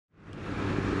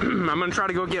I'm gonna try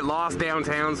to go get lost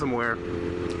downtown somewhere.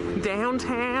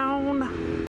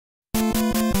 Downtown.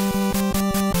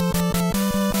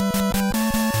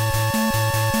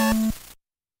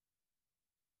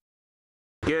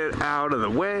 Get out of the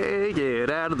way, get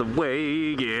out of the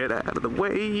way, get out of the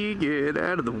way, get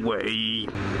out of the way.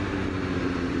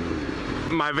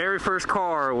 My very first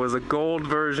car was a gold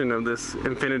version of this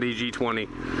Infiniti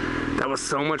G20. That was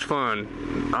so much fun.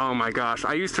 Oh my gosh.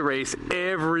 I used to race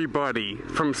everybody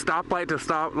from stoplight to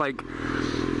stop. Like,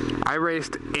 I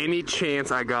raced any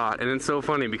chance I got. And it's so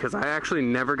funny because I actually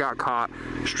never got caught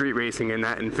street racing in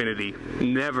that Infiniti.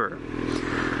 Never.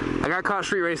 I got caught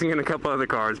street racing in a couple other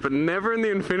cars, but never in the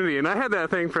Infiniti. And I had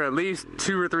that thing for at least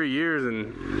 2 or 3 years,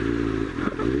 and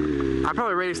I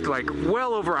probably raced like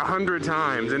well over 100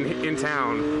 times in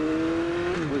town.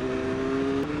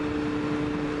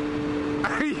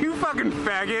 You fucking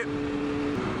faggot.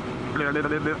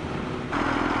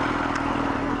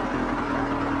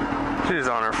 She's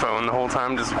on her phone the whole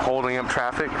time, just holding up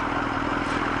traffic.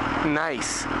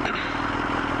 Nice.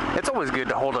 It's always good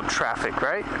to hold up traffic,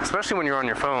 right? Especially when you're on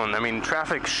your phone. I mean,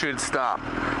 traffic should stop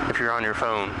if you're on your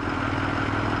phone.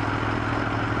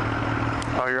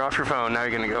 Oh, you're off your phone. Now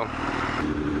you're gonna go.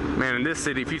 Man, in this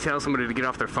city, if you tell somebody to get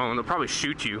off their phone, they'll probably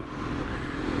shoot you.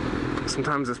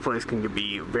 Sometimes this place can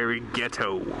be very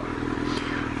ghetto.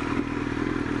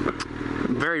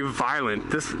 Very violent.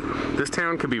 This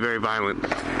town could be very violent.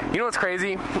 You know what's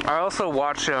crazy? I also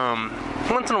watch,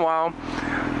 once in a while,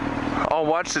 I'll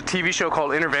watch a TV show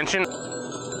called Intervention.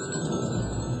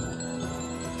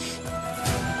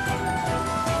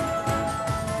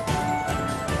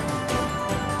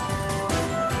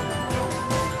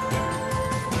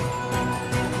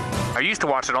 I used to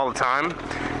watch it all the time.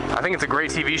 I think it's a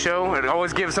great TV show. It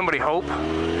always gives somebody hope,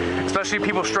 especially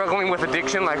people struggling with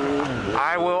addiction. Like,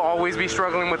 I will always be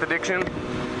struggling with addiction.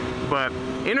 But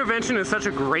Intervention is such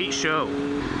a great show.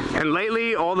 And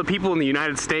lately, all the people in the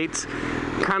United States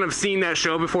kind of seen that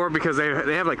show before because they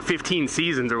have like 15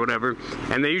 seasons or whatever,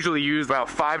 and they usually use about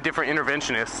 5 different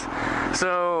interventionists.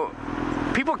 So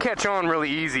people catch on really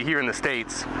easy here in the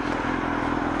States.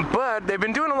 But they've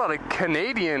been doing a lot of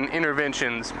Canadian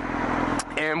interventions.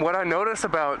 And what I notice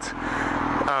about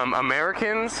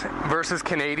Americans versus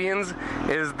Canadians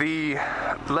is the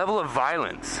level of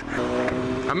violence.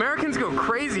 Americans go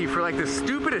crazy for like the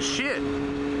stupidest shit.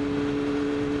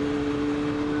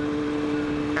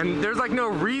 And there's like no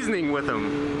reasoning with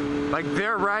them. Like,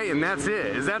 they're right and that's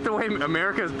it. Is that the way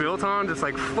America is built on? Just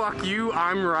like, fuck you,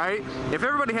 I'm right. If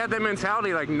everybody had that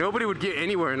mentality, like, nobody would get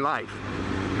anywhere in life.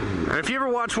 And if you ever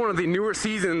watch one of the newer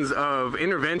seasons of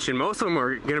Intervention, most of them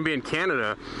are going to be in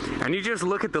Canada, and you just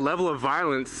look at the level of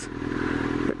violence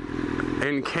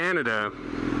in Canada,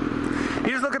 you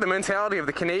just look at the mentality of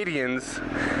the Canadians,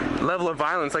 level of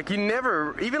violence, like, you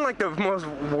never, even like the most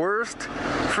worst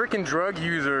freaking drug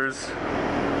users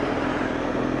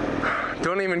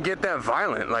don't even get that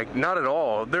violent, like, not at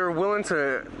all. They're willing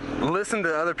to listen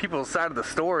to other people's side of the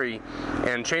story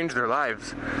and change their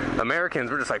lives. Americans,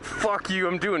 we're just like, fuck you,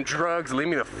 I'm doing drugs, leave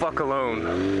me the fuck alone.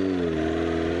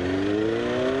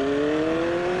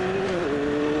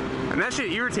 And that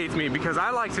shit irritates me because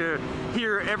I like to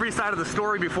hear every side of the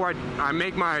story before I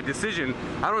make my decision.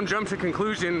 I don't jump to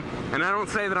conclusion, and I don't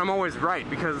say that I'm always right,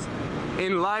 because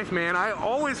in life, man, I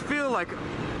always feel like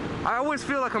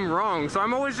I'm wrong, so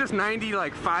I'm always just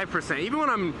 95%.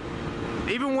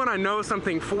 Even when I know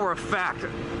something for a fact,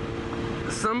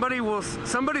 somebody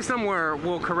somewhere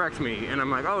will correct me, and I'm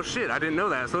like, oh shit, I didn't know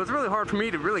that. So it's really hard for me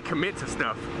to really commit to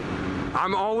stuff.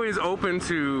 I'm always open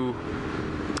to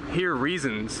hear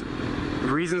reasons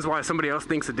why somebody else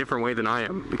thinks a different way than I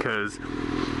am, because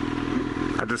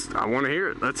I want to hear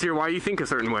it. Let's hear why you think a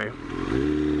certain way.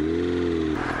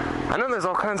 I know there's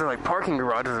all kinds of like parking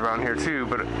garages around here too,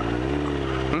 but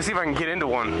let me see if I can get into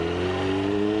one.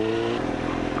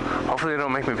 Hopefully they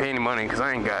don't make me pay any money, because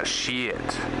I ain't got shit.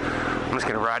 I'm just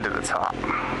gonna ride to the top.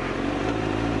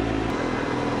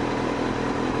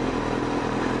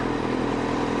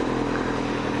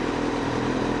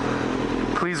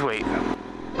 Please wait. I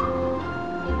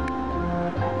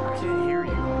can't hear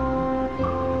you.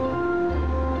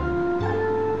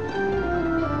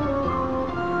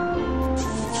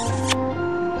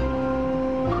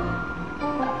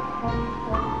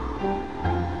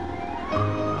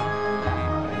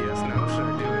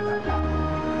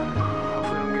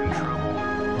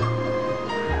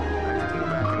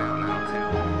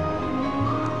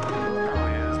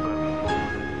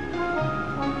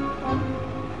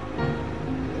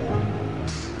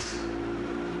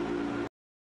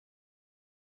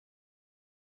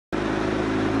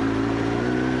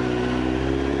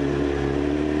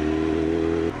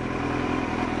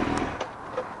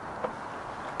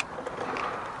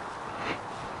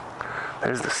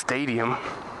 There's the stadium.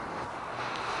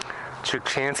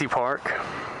 Chancey Park.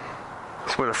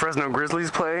 It's where the Fresno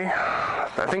Grizzlies play.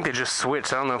 I think they just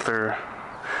switched. I don't know if they're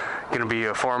going to be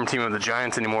a farm team of the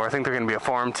Giants anymore. I think they're going to be a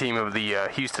farm team of the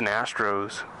Houston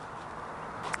Astros.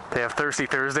 They have Thirsty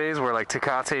Thursdays where like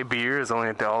Tecate beer is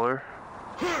only $1.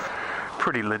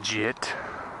 Pretty legit.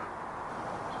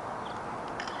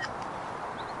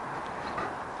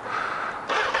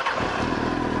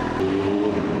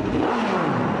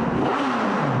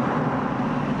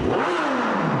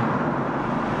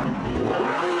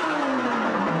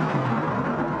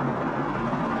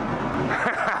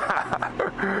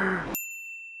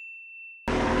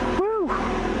 Woo!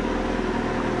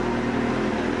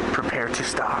 Prepare to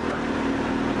stop.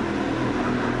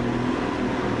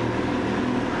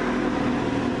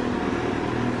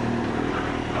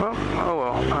 Well, oh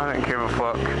well, I didn't give a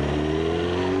fuck.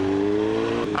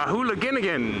 A hooligan.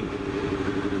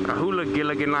 A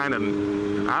hooligan. I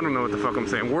don't know what the fuck I'm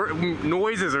saying.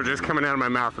 Noises are just coming out of my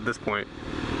mouth at this point.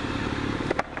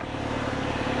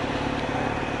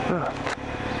 Ugh.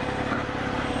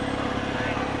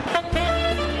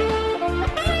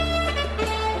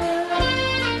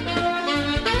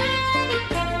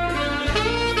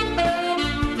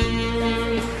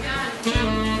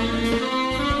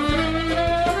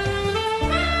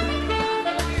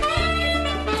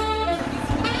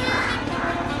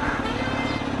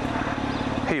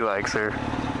 He likes her.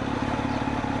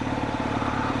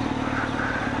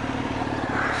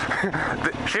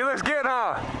 She looks good,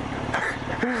 huh?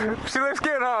 She looks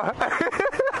good, huh?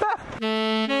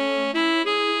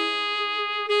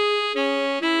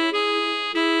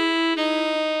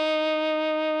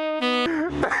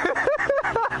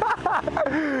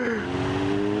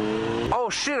 Oh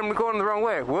shit, I'm going the wrong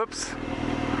way. Whoops.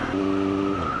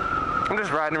 I'm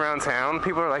just riding around town.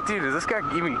 People are like, dude, is this guy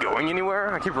even going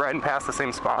anywhere? I keep riding past the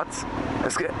same spots.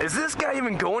 Is this guy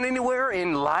even going anywhere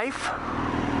in life?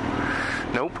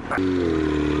 Nope.